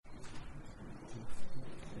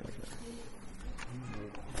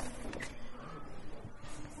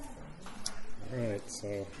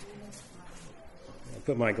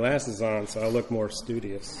put my glasses on so I look more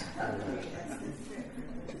studious.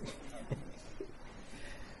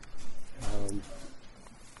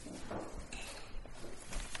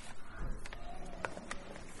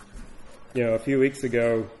 A few weeks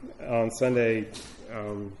ago on Sunday,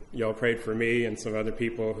 y'all prayed for me and some other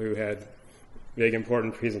people who had big,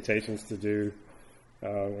 important presentations to do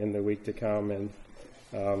in the week to come. And,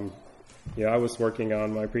 I was working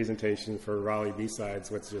on my presentation for Raleigh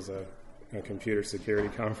B-Sides, which is a computer security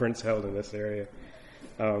conference held in this area.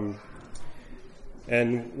 And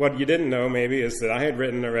what you didn't know maybe is that I had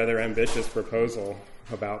written a rather ambitious proposal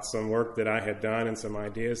about some work that I had done and some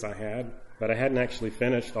ideas I had, but I hadn't actually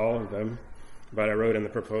finished all of them. But I wrote in the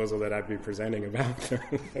proposal that I'd be presenting about them.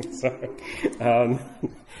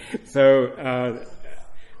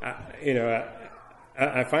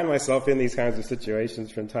 I find myself in these kinds of situations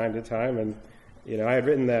from time to time, and I had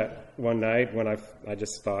written that one night when I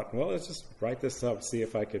just thought, well, let's just write this up, see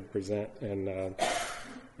if I could present, and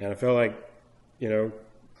I felt like the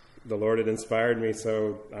Lord had inspired me,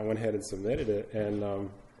 so I went ahead and submitted it, and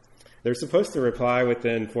they're supposed to reply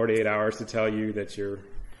within 48 hours to tell you that your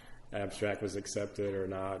abstract was accepted or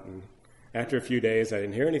not, and after a few days I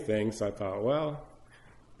didn't hear anything, so I thought, well,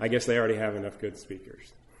 I guess they already have enough good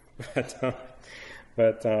speakers.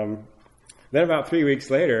 But then about 3 weeks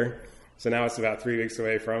later, so now it's about 3 weeks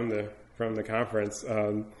away from the conference,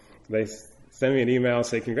 they send me an email and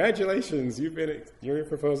say, congratulations, your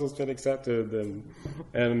proposal's been accepted,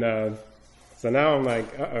 and so now I'm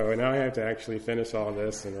like, uh-oh, now I have to actually finish all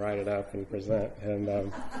this and write it up and present,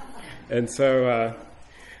 and so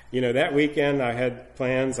that weekend I had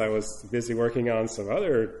plans. I was busy working on some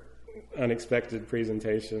other unexpected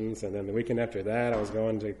presentations, and then the weekend after that I was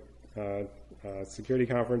going to a security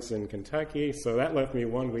conference in Kentucky, so that left me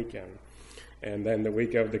one weekend, and then the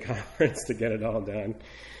week of the conference to get it all done.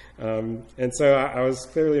 And so I was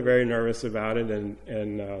clearly very nervous about it,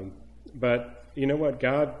 but you know what?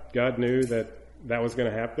 God knew that was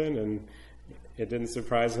going to happen, and it didn't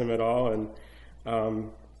surprise him at all, and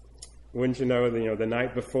wouldn't you know, the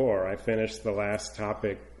night before I finished the last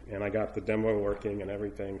topic and I got the demo working and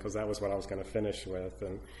everything, because that was what I was going to finish with,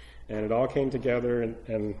 and it all came together,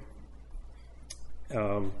 and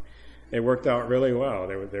it worked out really well.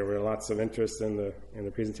 There were lots of interest in the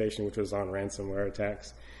presentation, which was on ransomware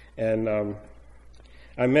attacks, and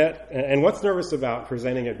I met. And what's nervous about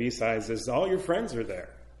presenting at B-Sides is all your friends are there,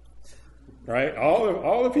 right?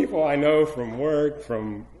 All the people I know from work,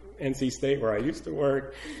 from NC State where I used to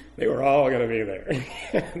work, they were all going to be there.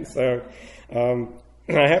 And so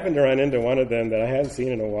I happened to run into one of them that I hadn't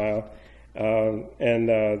seen in a while.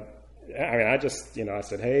 I just, I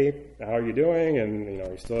said, hey, how are you doing? And,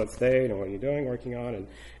 you're still at State, and what are you doing, working on?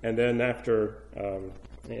 And then after,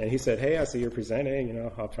 and he said, hey, I see you're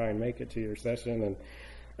presenting, I'll try and make it to your session.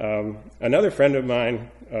 And another friend of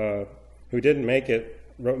mine who didn't make it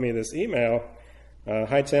wrote me this email.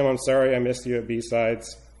 Hi, Tim, I'm sorry I missed you at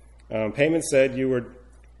B-Sides. Payman said you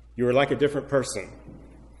were like a different person.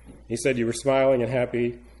 He said you were smiling and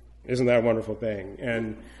happy. Isn't that a wonderful thing?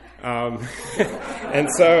 And and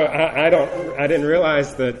so I didn't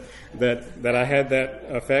realize that I had that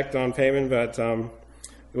effect on Payman. But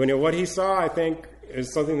what he saw, I think,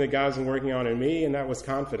 is something that God's been working on in me, and that was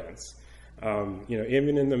confidence.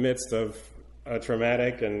 Even in the midst of a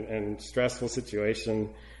traumatic and stressful situation,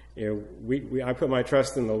 I put my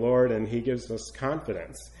trust in the Lord, and He gives us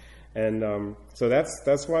confidence. And so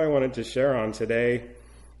that's what I wanted to share on today.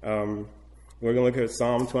 We're going to look at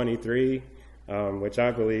Psalm 23, which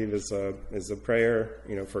I believe is a prayer,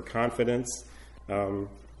 for confidence,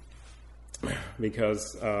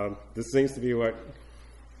 because this seems to be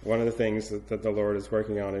one of the things that the Lord is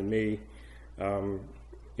working on in me.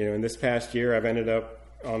 In this past year, I've ended up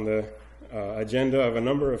on the agenda of a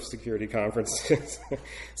number of security conferences,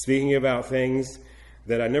 speaking about things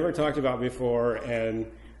that I never talked about before, and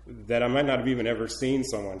that I might not have even ever seen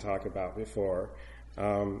someone talk about before.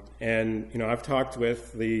 I've talked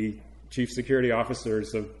with the chief security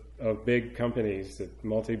officers of big companies,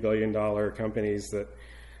 multi-billion-dollar companies that,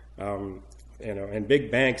 and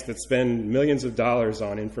big banks that spend millions of dollars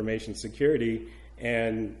on information security.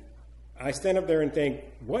 And I stand up there and think,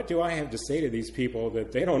 what do I have to say to these people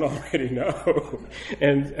that they don't already know?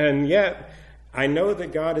 and yet, I know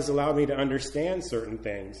that God has allowed me to understand certain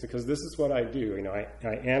things, because this is what I do. I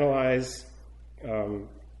analyze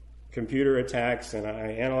computer attacks, and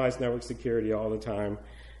I analyze network security all the time.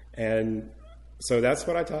 And so that's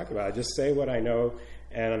what I talk about. I just say what I know,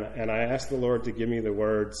 and I ask the Lord to give me the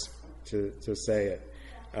words to say it.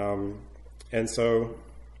 And so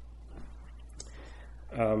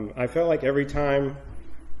I felt like every time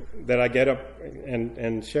that I get up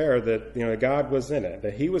and share that, God was in it,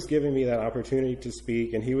 that he was giving me that opportunity to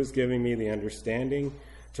speak, and he was giving me the understanding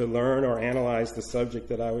to learn or analyze the subject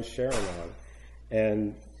that I was sharing on.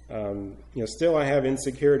 And, still I have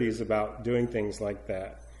insecurities about doing things like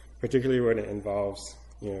that, particularly when it involves,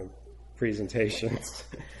 presentations.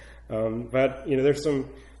 But, there's some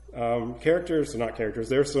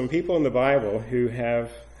there's some people in the Bible who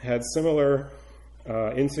have had similar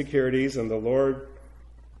insecurities, and the Lord,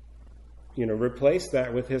 replaced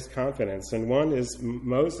that with his confidence. And one is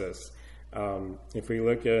Moses. If we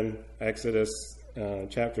look in Exodus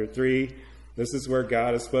chapter 3, this is where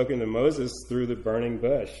God has spoken to Moses through the burning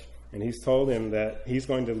bush. And he's told him that he's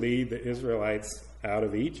going to lead the Israelites out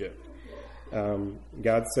of Egypt.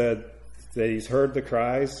 God said that he's heard the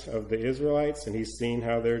cries of the Israelites, and he's seen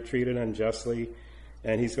how they're treated unjustly,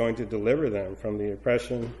 and he's going to deliver them from the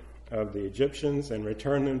oppression of the Egyptians and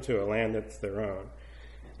return them to a land that's their own.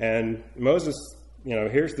 And Moses,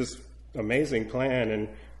 here's this amazing plan, and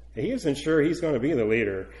he isn't sure he's going to be the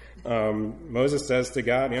leader. Moses says to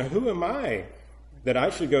God, who am I that I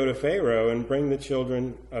should go to Pharaoh and bring the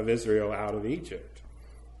children of Israel out of Egypt?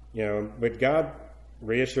 But God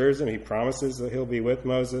reassures him. He promises that he'll be with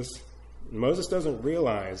Moses. Moses doesn't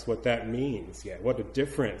realize what that means yet, what a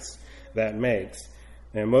difference that makes.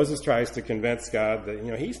 And Moses tries to convince God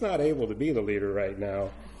that, he's not able to be the leader right now.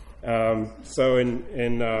 So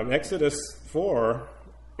in Exodus 4,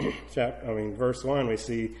 verse 1, we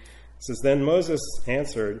see, it says, "Then Moses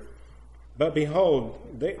answered, 'But behold,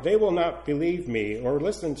 they will not believe me or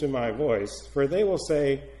listen to my voice, for they will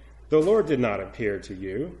say, the Lord did not appear to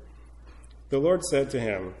you.' The Lord said to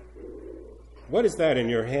him, 'What is that in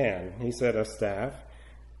your hand?' He said, 'A staff.'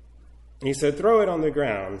 He said, 'Throw it on the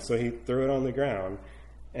ground.' So he threw it on the ground,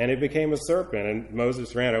 and it became a serpent, and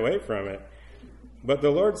Moses ran away from it. But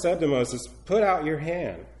the Lord said to Moses, 'Put out your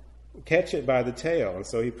hand, catch it by the tail.' And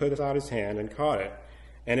so he put out his hand and caught it,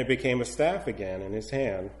 and it became a staff again in his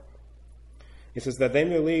hand. He says that they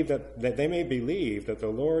may believe that the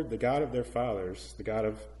Lord, the God of their fathers, the God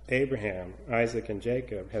of Abraham, Isaac, and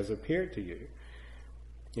Jacob, has appeared to you."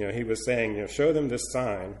 He was saying, show them this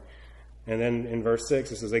sign. And then in verse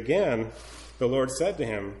 6, it says, "Again, the Lord said to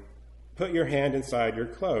him, 'Put your hand inside your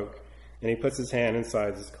cloak.' And he puts his hand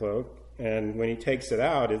inside his cloak. And when he takes it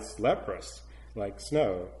out, it's leprous, like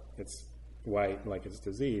snow. It's white, like it's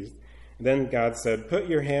diseased. And then God said, 'Put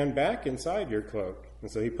your hand back inside your cloak.'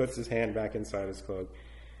 And so he puts his hand back inside his cloak.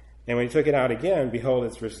 And when he took it out again, behold,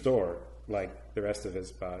 it's restored, like the rest of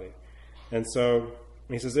his body. And so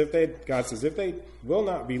he says, God says, if they will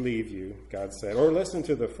not believe you, God said, or listen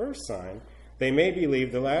to the first sign, they may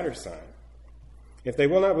believe the latter sign. If they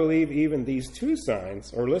will not believe even these two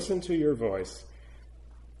signs, or listen to your voice,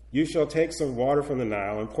 you shall take some water from the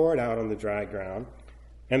Nile and pour it out on the dry ground,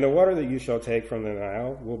 and the water that you shall take from the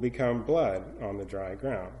Nile will become blood on the dry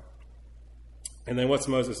ground." And then what's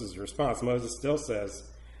Moses' response? Moses still says,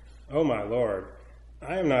 "Oh, my Lord,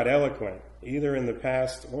 I am not eloquent, either in the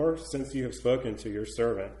past or since you have spoken to your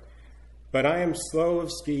servant, but I am slow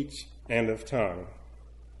of speech and of tongue."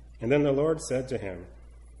 And then the Lord said to him,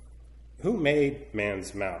 "Who made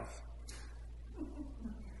man's mouth?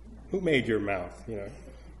 Who made your mouth?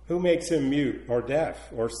 Who makes him mute or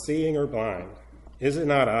deaf or seeing or blind? Is it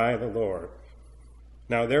not I, the Lord?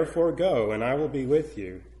 Now therefore go, and I will be with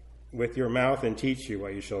you, with your mouth, and teach you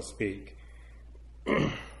what you shall speak."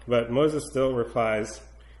 But Moses still replies,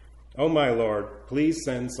 "Oh, my Lord, please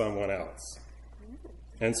send someone else."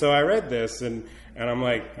 And so I read this, and I'm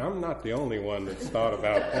like, I'm not the only one that's thought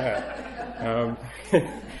about that.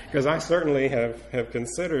 Because I certainly have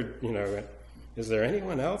considered, is there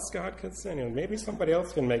anyone else God could send? Maybe somebody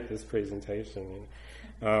else can make this presentation.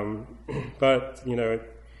 But,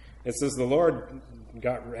 it says the Lord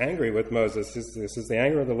got angry with Moses. This is the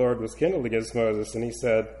anger of the Lord was kindled against Moses, and he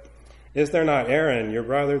said, "Is there not Aaron, your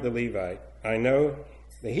brother the Levite? I know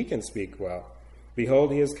that he can speak well.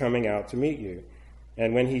 Behold, he is coming out to meet you.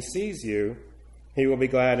 And when he sees you, he will be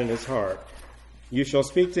glad in his heart. You shall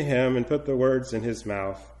speak to him and put the words in his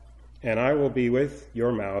mouth, and I will be with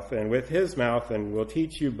your mouth and with his mouth, and will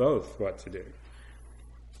teach you both what to do.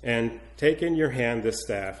 And take in your hand this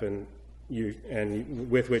staff, and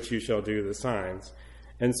with which you shall do the signs."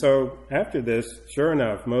 And so after this, sure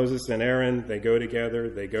enough, Moses and Aaron, they go together,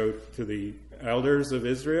 they go to the elders of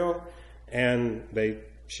Israel, and they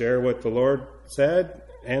share what the Lord said,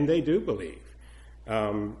 and they do believe.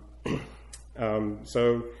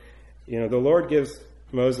 So, the Lord gives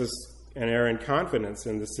Moses and Aaron confidence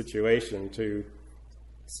in the situation to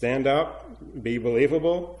stand up, be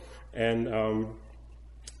believable, and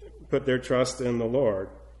put their trust in the Lord.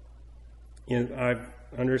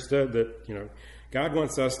 understood that, God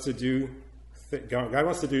wants us to do God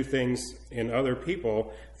wants to do things in other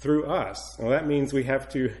people through us. Well, that means we have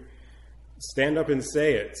to stand up and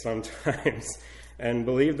say it sometimes and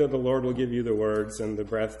believe that the Lord will give you the words and the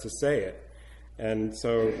breath to say it. And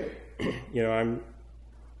so, I'm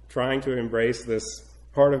trying to embrace this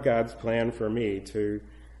part of God's plan for me to,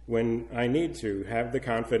 when I need to, have the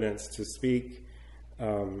confidence to speak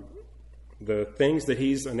the things that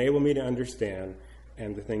he's enabled me to understand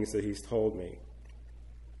and the things that he's told me.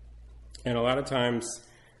 And a lot of times,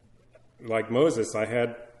 like Moses, I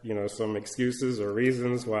had, some excuses or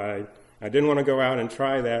reasons why I didn't want to go out and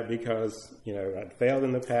try that because, I'd failed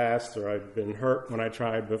in the past or I'd been hurt when I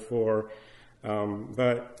tried before.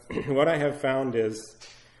 But what I have found is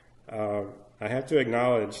I have to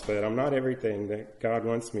acknowledge that I'm not everything that God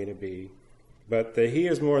wants me to be, but that he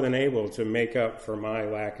is more than able to make up for my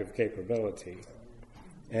lack of capability.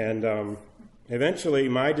 And eventually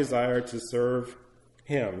my desire to serve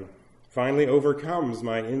him finally overcomes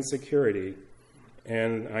my insecurity,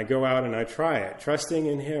 and I go out and I try it, trusting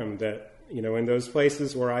in him that, in those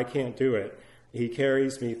places where I can't do it, he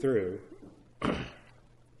carries me through.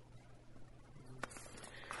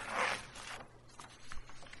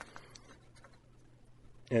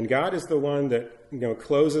 And God is the one that,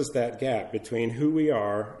 closes that gap between who we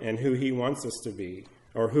are and who he wants us to be,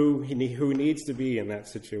 or who needs to be in that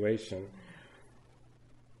situation.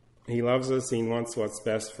 He loves us. He wants what's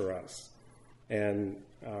best for us. And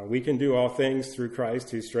we can do all things through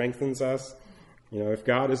Christ who strengthens us. If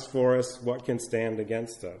God is for us, what can stand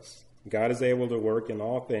against us? God is able to work in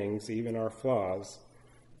all things, even our flaws,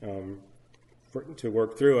 to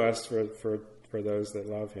work through us for those that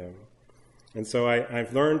love him. And so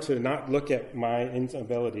I've learned to not look at my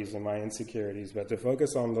inabilities and my insecurities, but to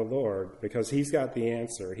focus on the Lord, because he's got the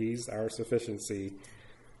answer. He's our sufficiency.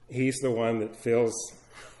 He's the one that fills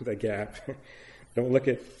the gap. Don't look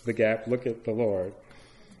at the gap, look at the Lord.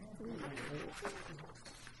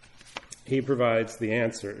 He provides the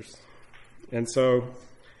answers. And so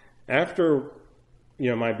after,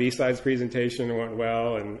 my B-Sides presentation went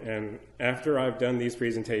well, and after I've done these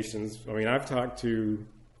presentations, I've talked to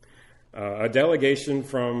a delegation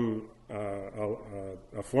from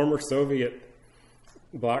a former Soviet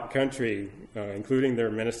bloc country, including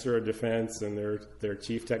their Minister of Defense and their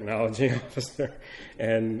Chief Technology Officer,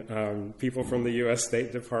 and people from the U.S.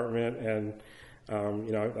 State Department. And,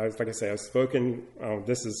 I've spoken,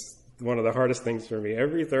 this is one of the hardest things for me.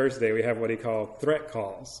 Every Thursday we have what he called threat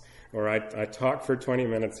calls, where I talk for 20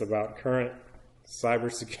 minutes about current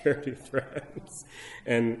cybersecurity threats.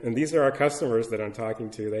 And these are our customers that I'm talking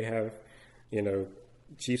to. They have,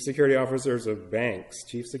 chief security officers of banks,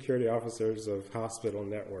 chief security officers of hospital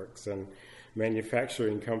networks and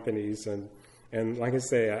manufacturing companies. And like I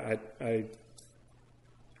say, I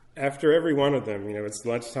after every one of them, it's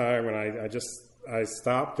lunchtime, and I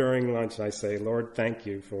stop during lunch and I say, Lord, thank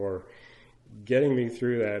you for getting me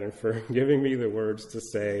through that and for giving me the words to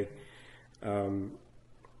say,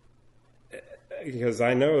 because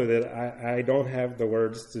I know that I don't have the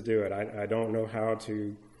words to do it. I don't know how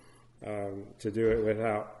to do it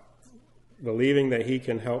without believing that he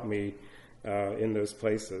can help me in those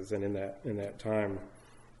places and in that time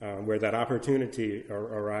where that opportunity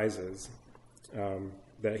arises,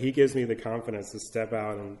 that he gives me the confidence to step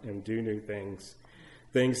out and do new things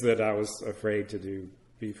that I was afraid to do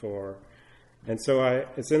before. And so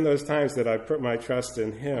it's in those times that I put my trust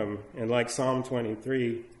in him, and like Psalm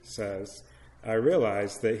 23 says, I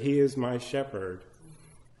realize that he is my shepherd.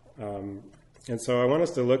 And so I want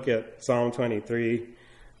us to look at Psalm 23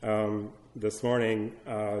 this morning.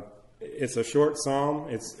 It's a short psalm.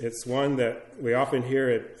 It's one that we often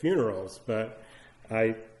hear at funerals, but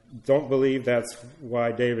I don't believe that's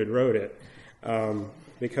why David wrote it,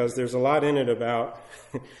 because there's a lot in it about,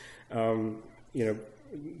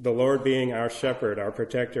 the Lord being our shepherd, our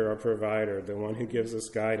protector, our provider, the one who gives us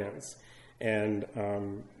guidance, and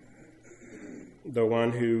the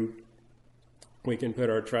one who we can put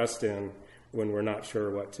our trust in when we're not sure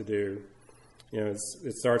what to do. It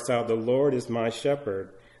starts out, the Lord is my shepherd,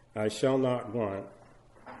 I shall not want.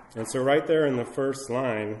 And so right there in the first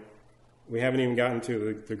line, we haven't even gotten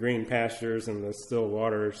to the green pastures and the still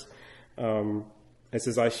waters. It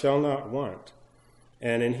says, I shall not want.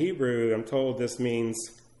 And in Hebrew, I'm told this means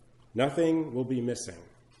nothing will be missing.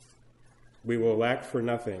 We will lack for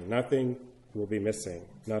nothing. Nothing will be missing.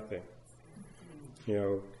 Nothing.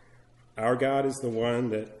 Our God is the one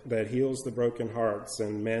that heals the broken hearts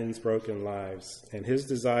and mends broken lives. And his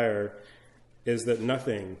desire is that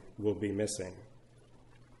nothing will be missing.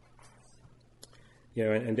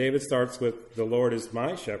 And David starts with, the Lord is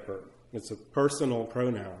my shepherd. It's a personal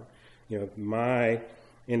pronoun. My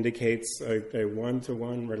indicates a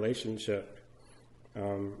one-to-one relationship.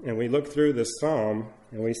 And we look through this psalm,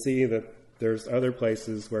 and we see that there's other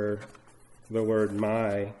places where the word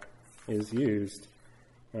my is used.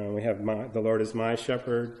 We have the Lord is my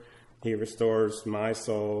shepherd. He restores my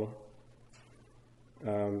soul.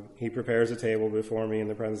 He prepares a table before me in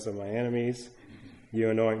the presence of my enemies. You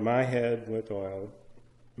anoint my head with oil.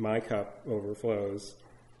 My cup overflows.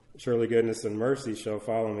 Surely goodness and mercy shall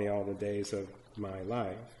follow me all the days of my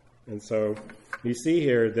life. And so you see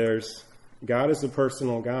here, God is a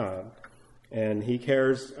personal God, and he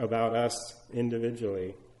cares about us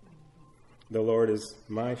individually. The Lord is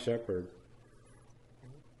my shepherd.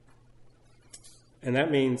 And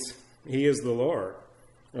that means he is the Lord,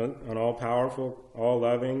 an all-powerful,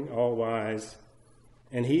 all-loving, all-wise,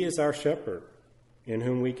 and he is our shepherd in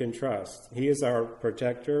whom we can trust. He is our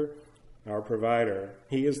protector, our provider.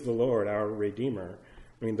 He is the Lord, our Redeemer.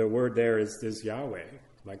 I mean, the word there is Yahweh,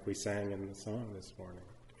 like we sang in the song this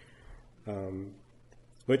morning.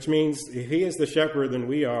 Which means if he is the shepherd, then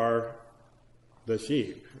we are the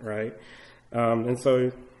sheep, right? And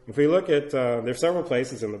so if we look at, there's several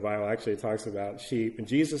places in the Bible actually it talks about sheep, and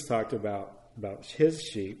Jesus talked about his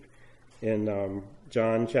sheep in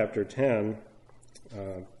John chapter 10,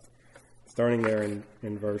 starting there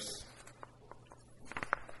in verse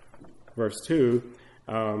 2.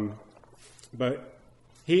 But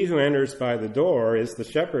he who enters by the door is the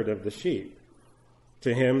shepherd of the sheep.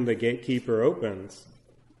 To him the gatekeeper opens.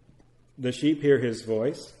 The sheep hear his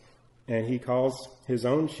voice, and he calls his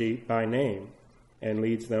own sheep by name and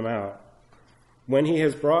leads them out. When he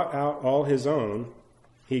has brought out all his own,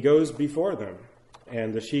 he goes before them,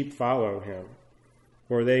 and the sheep follow him,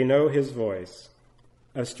 for they know his voice.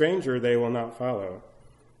 A stranger they will not follow,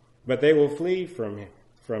 but they will flee from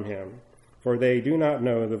him, for they do not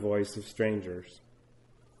know the voice of strangers.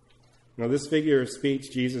 Now, this figure of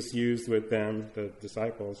speech Jesus used with them, the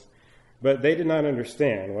disciples, but they did not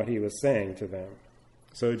understand what he was saying to them.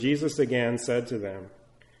 So Jesus again said to them,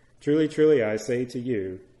 Truly, truly, I say to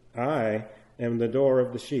you, I am the door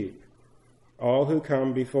of the sheep. All who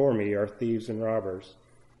come before me are thieves and robbers,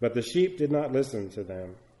 but the sheep did not listen to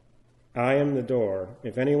them. I am the door.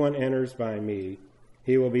 If anyone enters by me,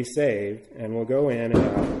 he will be saved and will go in and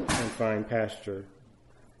out and find pasture.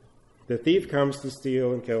 The thief comes to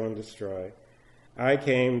steal and kill and destroy. I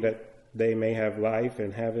came that they may have life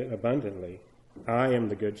and have it abundantly. I am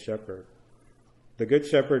the good shepherd. The good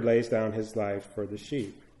shepherd lays down his life for the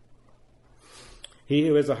sheep. He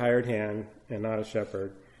who is a hired hand and not a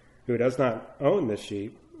shepherd, who does not own the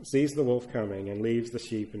sheep, sees the wolf coming and leaves the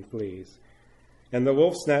sheep and flees. And the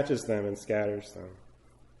wolf snatches them and scatters them.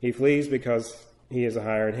 He flees because he is a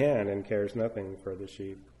hired hand and cares nothing for the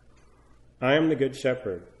sheep. I am the good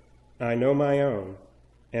shepherd. I know my own,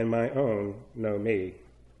 and my own know me.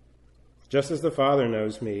 Just as the Father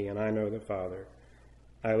knows me, and I know the Father.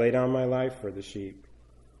 I lay down my life for the sheep.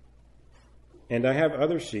 And I have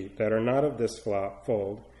other sheep that are not of this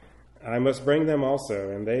fold. I must bring them also,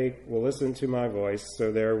 and they will listen to my voice,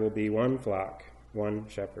 so there will be one flock, one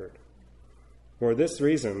shepherd. For this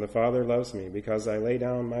reason the Father loves me, because I lay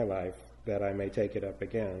down my life, that I may take it up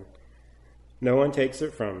again. No one takes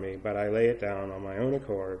it from me, but I lay it down on my own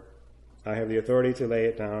accord. I have the authority to lay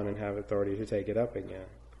it down and have authority to take it up again.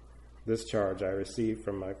 This charge I received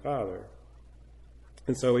from my Father.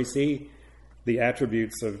 And so we see the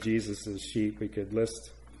attributes of Jesus' sheep. We could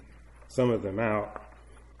list some of them out.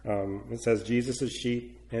 It says Jesus'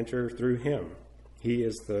 sheep enter through him. He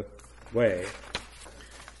is the way.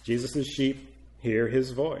 Jesus' sheep hear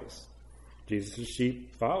his voice. Jesus'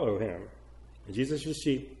 sheep follow him. And Jesus'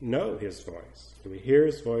 sheep know his voice. Do we hear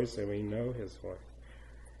his voice and we know his voice?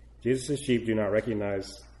 Jesus' sheep do not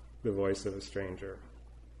recognize the voice of a stranger.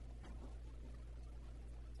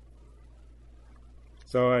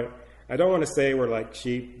 So I don't want to say we're like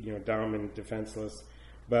sheep, dumb and defenseless,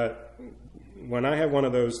 but when I have one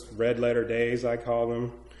of those red letter days, I call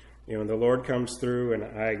them, and the Lord comes through and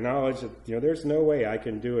I acknowledge that, there's no way I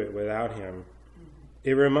can do it without him.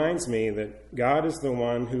 It reminds me that God is the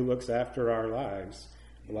one who looks after our lives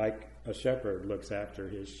like a shepherd looks after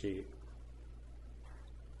his sheep.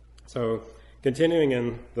 So continuing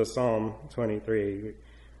in the Psalm 23,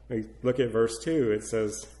 we look at verse 2. It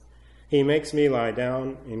says, He makes me lie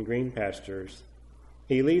down in green pastures.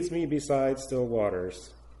 He leads me beside still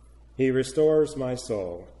waters. He restores my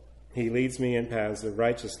soul. He leads me in paths of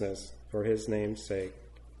righteousness for his name's sake.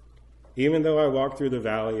 Even though I walk through the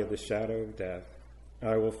valley of the shadow of death,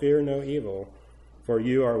 I will fear no evil, for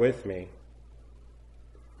you are with me.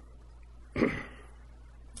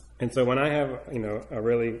 And so when I have, a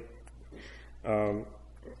really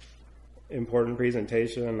important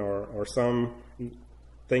presentation or some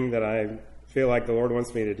thing that I feel like the Lord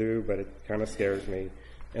wants me to do, but it kind of scares me.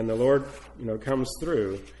 And the Lord, comes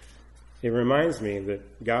through. He reminds me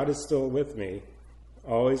that God is still with me,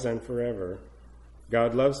 always and forever.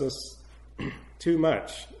 God loves us too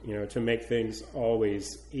much, to make things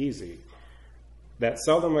always easy. That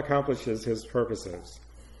seldom accomplishes his purposes.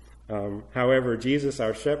 However, Jesus,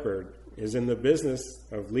 our shepherd, is in the business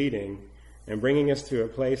of leading and bringing us to a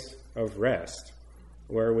place of rest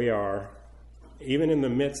where we are, even in the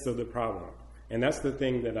midst of the problem. And that's the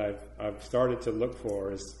thing that I've started to look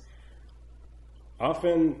for is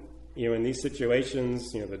often, in these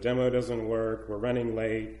situations, the demo doesn't work, we're running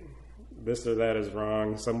late, this or that is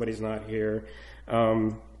wrong, somebody's not here.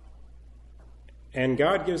 And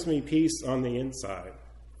God gives me peace on the inside.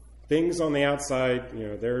 Things on the outside,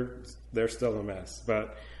 they're still a mess.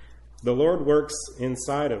 But the Lord works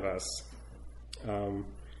inside of us.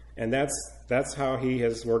 And that's how he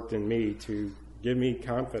has worked in me to give me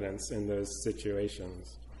confidence in those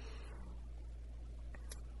situations.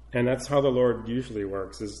 And that's how the Lord usually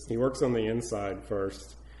works, is he works on the inside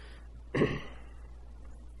first.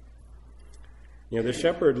 The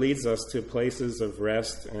shepherd leads us to places of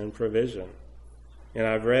rest and provision. And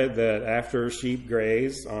I've read that after sheep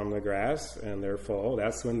graze on the grass and they're full,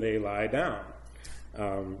 that's when they lie down.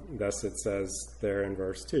 Thus it says there in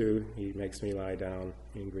verse 2, he makes me lie down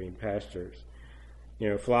in green pastures.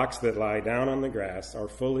 Flocks that lie down on the grass are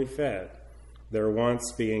fully fed, their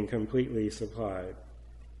wants being completely supplied.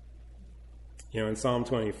 In Psalm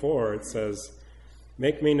 24, it says,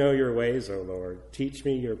 "Make me know your ways, O Lord. Teach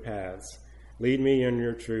me your paths. Lead me in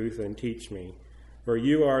your truth and teach me. For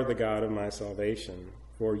you are the God of my salvation.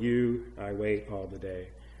 For you I wait all the day."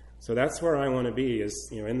 So that's where I want to be, is,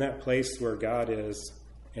 in that place where God is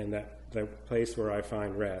and the place where I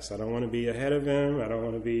find rest. I don't want to be ahead of him. I don't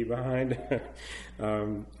want to be behind.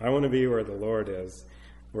 I want to be where the Lord is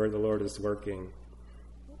working.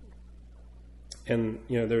 And,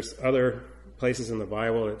 there's other places in the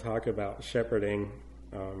Bible that talk about shepherding.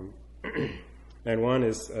 And one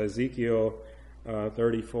is Ezekiel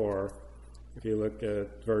 34. If you look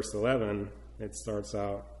at verse 11, it starts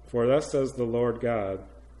out, "For thus says the Lord God,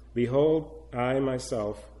 behold, I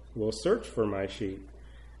myself will search for my sheep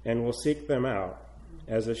and will seek them out,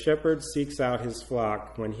 as a shepherd seeks out his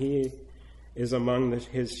flock when he is among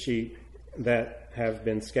his sheep that have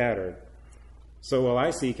been scattered. So will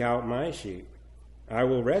I seek out my sheep. I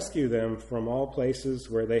will rescue them from all places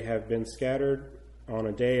where they have been scattered on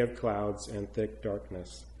a day of clouds and thick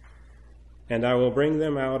darkness. And I will bring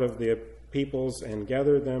them out of the peoples and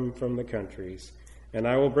gather them from the countries, and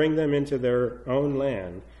I will bring them into their own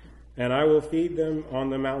land, and I will feed them on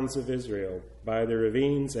the mountains of Israel, by the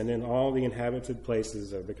ravines and in all the inhabited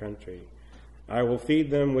places of the country. I will feed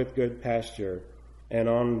them with good pasture, and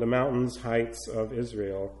on the mountains heights of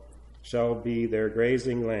Israel shall be their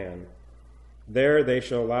grazing land. There they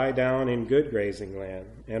shall lie down in good grazing land,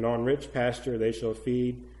 and on rich pasture they shall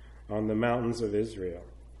feed on the mountains of Israel.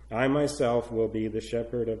 I myself will be the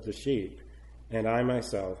shepherd of the sheep, and I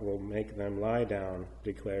myself will make them lie down,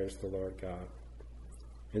 declares the Lord God."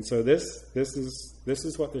 And so this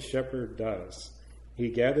is what the shepherd does. He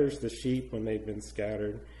gathers the sheep when they've been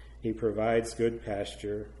scattered. He provides good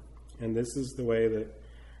pasture, and this is the way that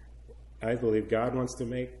I believe God wants to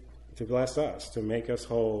bless us, to make us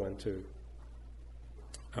whole, and to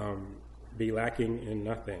be lacking in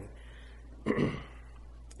nothing.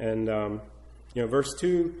 And verse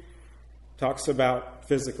 2 talks about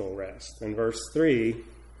physical rest, and verse 3,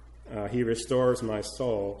 he restores my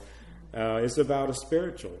soul, is about a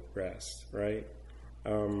spiritual rest, right?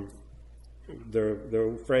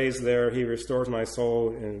 The phrase there, he restores my soul,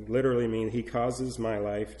 and literally means he causes my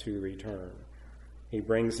life to return. He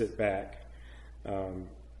brings it back. And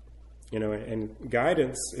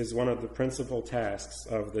guidance is one of the principal tasks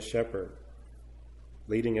of the shepherd,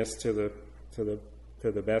 leading us to the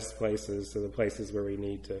best places, to the places where we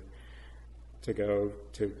need to go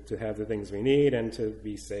to have the things we need and to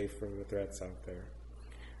be safe from the threats out there.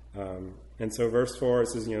 And so verse 4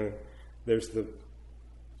 says,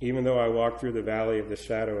 even though I walk through the valley of the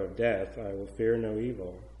shadow of death, I will fear no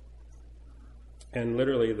evil. And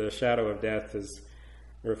literally, the shadow of death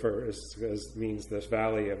means this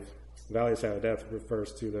valley of shadow of death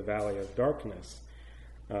refers to the valley of darkness.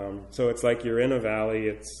 So it's like you're in a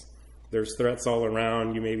valley. There's threats all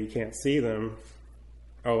around. You maybe can't see them.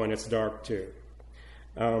 Oh, and it's dark too.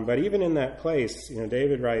 But even in that place,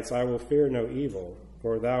 David writes, "I will fear no evil,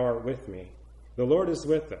 for thou art with me." The Lord is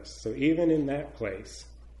with us. So even in that place,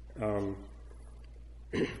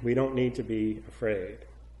 we don't need to be afraid.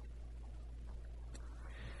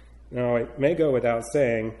 Now, it may go without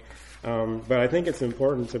saying, but I think it's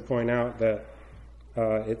important to point out that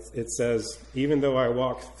it says, even though I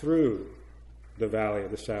walk through the valley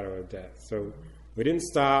of the shadow of death. So we didn't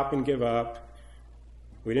stop and give up.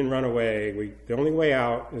 We didn't run away. The only way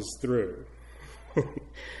out is through.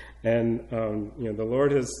 And, the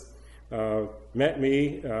Lord has met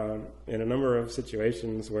me in a number of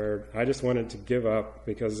situations where I just wanted to give up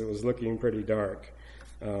because it was looking pretty dark.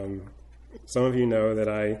 Some of you know that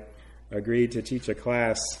I agreed to teach a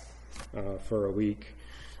class for a week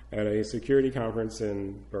at a security conference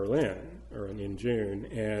in Berlin in June.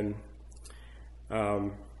 And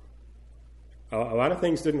a lot of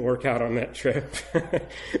things didn't work out on that trip.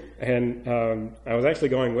 And I was actually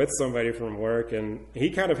going with somebody from work, and he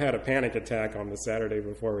kind of had a panic attack on the Saturday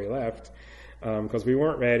before we left because we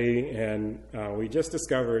weren't ready. And we just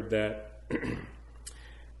discovered that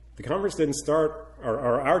the conference didn't start,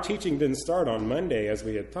 or our teaching didn't start on Monday as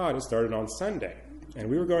we had thought. It started on Sunday. And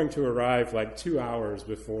we were going to arrive like 2 hours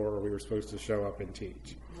before we were supposed to show up and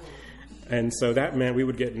teach. And so that meant we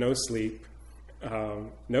would get no sleep.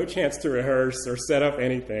 No chance to rehearse or set up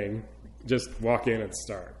anything, just walk in and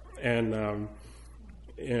start. And,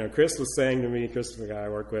 Chris was saying to me, Chris, the guy I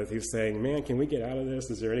work with, he's saying, man, can we get out of this?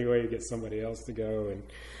 Is there any way to get somebody else to go? And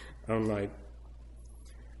I'm like,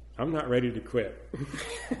 I'm not ready to quit.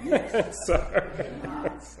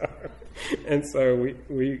 So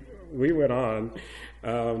we went on.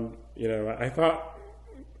 I thought,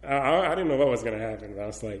 I didn't know what was going to happen, but I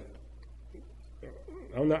was like,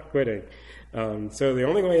 I'm not quitting. So the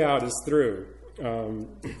only way out is through.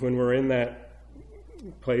 When we're in that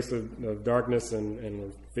place of darkness and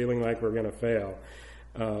we're feeling like we're going to fail.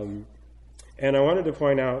 And I wanted to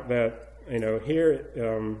point out that, here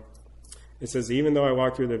it says, even though I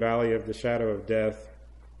walk through the valley of the shadow of death,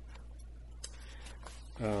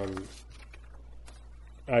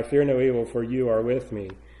 I fear no evil, for you are with me.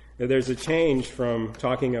 There's a change from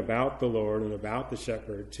talking about the Lord and about the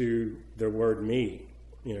shepherd to the word me.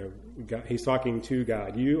 God, he's talking to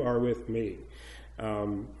God. You are with me.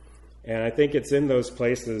 And I think it's in those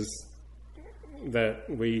places that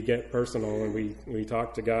we get personal and we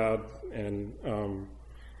talk to God. And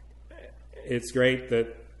it's great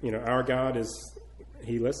that, our God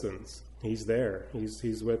he listens. He's there.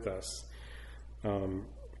 He's with us. And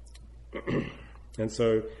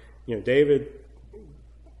so, David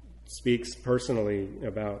speaks personally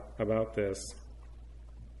about this.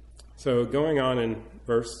 So going on in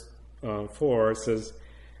verse 4, it says,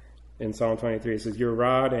 in Psalm 23, it says, your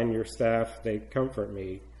rod and your staff, they comfort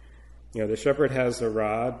me. The shepherd has a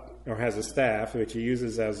rod, or has a staff, which he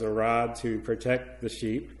uses as a rod to protect the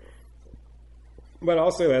sheep, but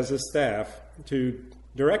also as a staff to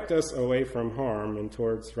direct us away from harm and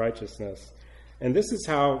towards righteousness. And this is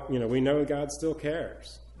how, we know God still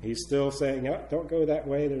cares. He's still saying, oh, don't go that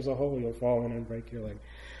way, there's a hole, you'll fall in and break your leg.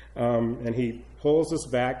 And he pulls us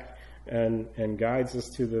back and guides us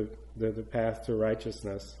to the path to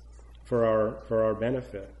righteousness for our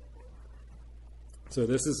benefit. So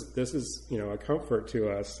this is a comfort to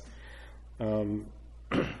us to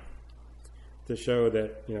show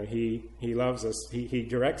that he loves us. He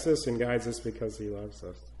directs us and guides us because he loves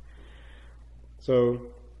us. So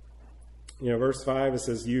verse 5, it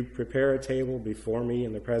says, you prepare a table before me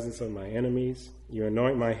in the presence of my enemies. You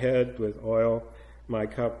anoint my head with oil. My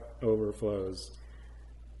cup overflows.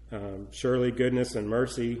 Surely goodness and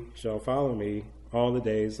mercy shall follow me all the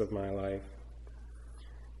days of my life.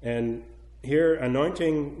 And here,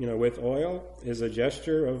 anointing, with oil is a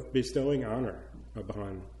gesture of bestowing honor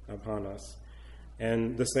upon us.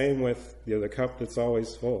 And the same with the cup that's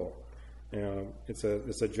always full. It's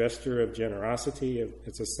a gesture of generosity.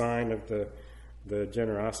 It's a sign of the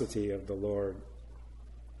generosity of the Lord.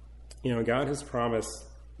 God has promised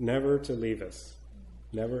never to leave us,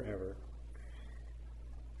 never ever.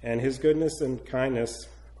 And his goodness and kindness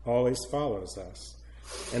always follows us.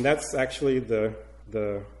 And that's actually the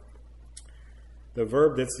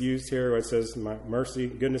verb that's used here where it says, my mercy,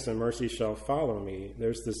 goodness and mercy shall follow me.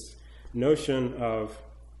 There's this notion of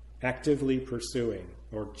actively pursuing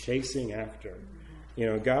or chasing after.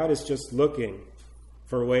 God is just looking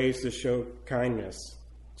for ways to show kindness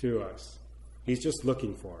to us. He's just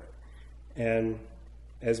looking for it. And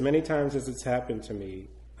as many times as it's happened to me,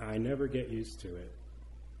 I never get used to it.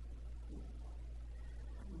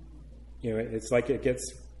 It's like it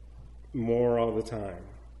gets more all the time.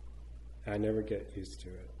 I never get used to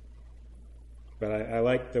it. But I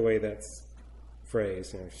like the way that's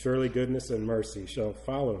phrased. Surely goodness and mercy shall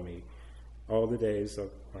follow me all the days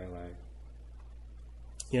of my life.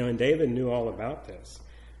 And David knew all about this.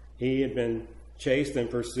 He had been chased and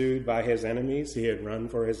pursued by his enemies. He had run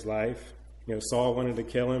for his life. Saul wanted to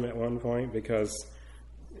kill him at one point because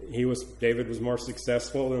David was more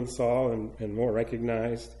successful than Saul and more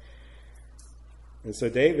recognized. And so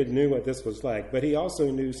David knew what this was like, but he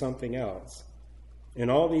also knew something else. In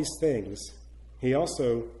all these things, he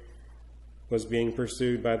also was being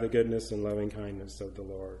pursued by the goodness and loving kindness of the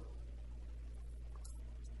Lord.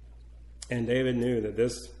 And David knew that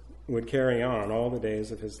this would carry on all the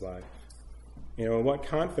days of his life. What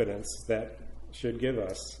confidence that should give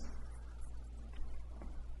us.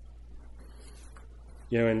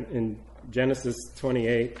 In Genesis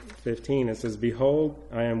 28:15, it says, "Behold,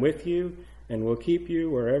 I am with you and will keep you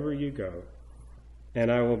wherever you go.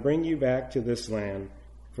 And I will bring you back to this land,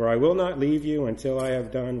 for I will not leave you until I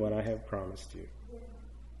have done what I have promised you."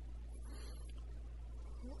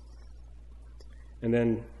 And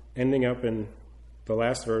then ending up in the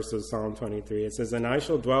last verse of Psalm 23, it says, "And I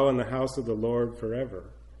shall dwell in the house of the Lord forever."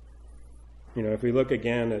 If we look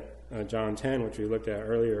again at John 10, which we looked at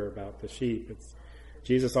earlier about the sheep,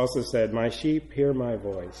 Jesus also said, "My sheep hear my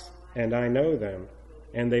voice, and I know them,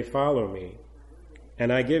 and they follow me.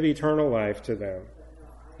 And I give eternal life to them,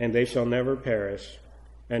 and they shall never perish,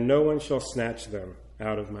 and no one shall snatch them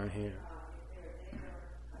out of my hand."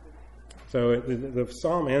 So the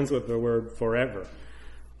psalm ends with the word forever.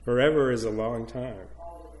 Forever is a long time.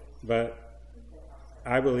 But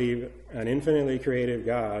I believe an infinitely creative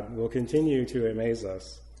God will continue to amaze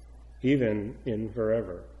us, even in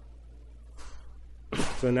forever.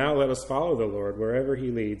 So now let us follow the Lord wherever he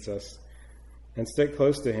leads us and stick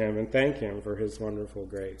close to him and thank him for his wonderful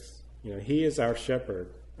grace. He is our shepherd,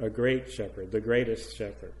 a great shepherd, the greatest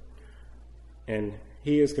shepherd. And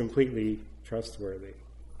he is completely trustworthy.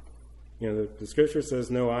 The scripture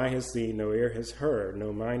says, "No eye has seen, no ear has heard,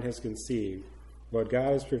 no mind has conceived what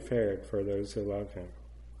God has prepared for those who love him."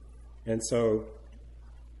 And so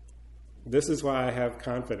this is why I have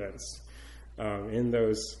confidence in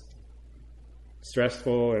those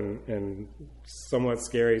stressful and somewhat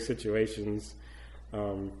scary situations.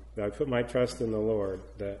 That I put my trust in the Lord,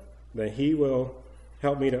 that he will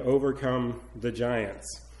help me to overcome the giants,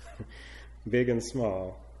 big and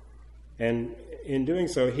small. And in doing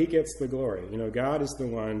so, he gets the glory. God is the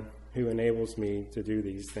one who enables me to do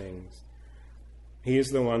these things. He is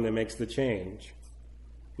the one that makes the change.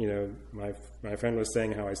 My friend was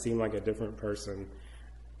saying how I seem like a different person.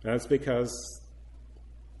 That's because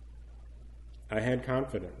I had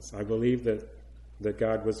confidence. I believed that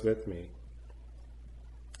God was with me.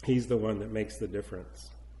 He's the one that makes the difference.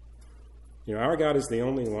 Our God is the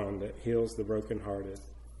only one that heals the brokenhearted,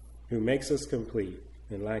 who makes us complete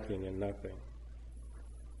and lacking in nothing.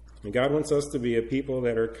 And God wants us to be a people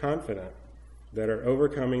that are confident, that are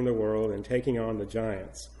overcoming the world and taking on the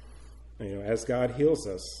giants. As God heals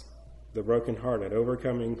us, the brokenhearted,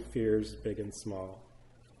 overcoming fears big and small.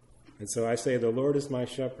 And so I say, "The Lord is my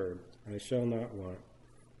shepherd, I shall not want.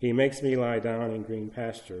 He makes me lie down in green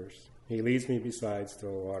pastures. He leads me beside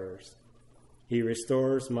still waters. He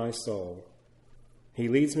restores my soul. He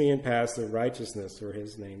leads me in paths of righteousness for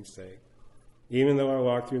his name's sake. Even though I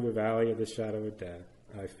walk through the valley of the shadow of death,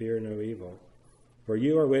 I fear no evil. For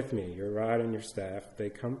you are with me, your rod and your staff, they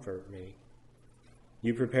comfort me.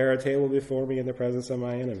 You prepare a table before me in the presence of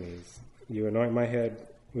my enemies. You anoint my head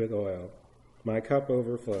with oil. My cup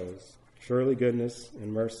overflows. Surely goodness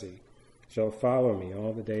and mercy shall follow me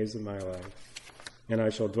all the days of my life, and I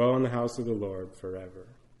shall dwell in the house of the Lord forever."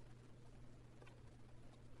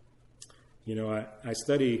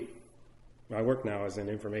 I work now as in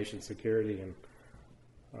information security, and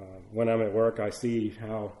when I'm at work, I see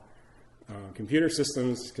how computer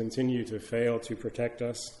systems continue to fail to protect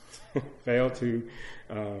us, fail to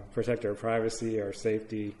protect our privacy, our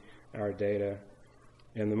safety, our data.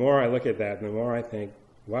 And the more I look at that, the more I think,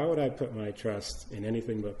 why would I put my trust in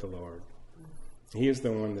anything but the Lord? He is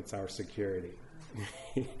the one that's our security.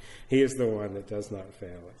 He is the one that does not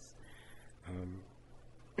fail us.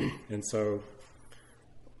 And so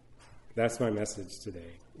that's my message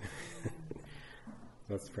today.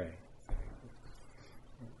 Let's pray.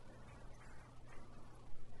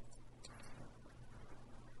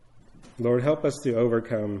 Lord, help us to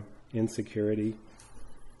overcome insecurity.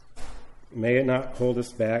 May it not hold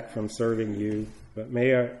us back from serving you, but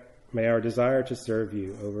may our desire to serve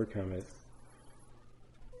you overcome it.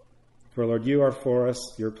 For, Lord, you are for us.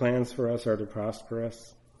 Your plans for us are to prosper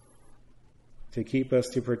us, to keep us,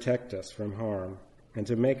 to protect us from harm, and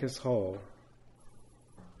to make us whole.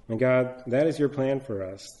 And God, that is your plan for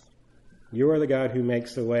us. You are the God who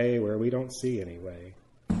makes a way where we don't see any way.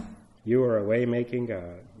 You are a way-making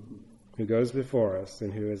God who goes before us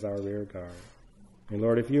and who is our rear guard. And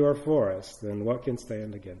Lord, if you are for us, then what can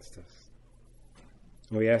stand against us?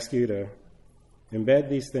 And we ask you to embed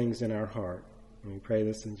these things in our heart. And we pray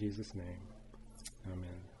this in Jesus' name. Amen.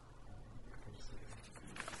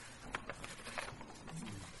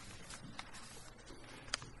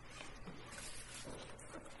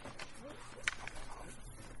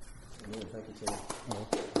 Thank you, Tim.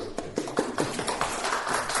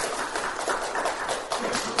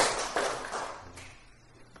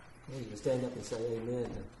 You can stand up and say amen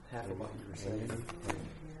to half of what you were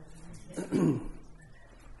saying.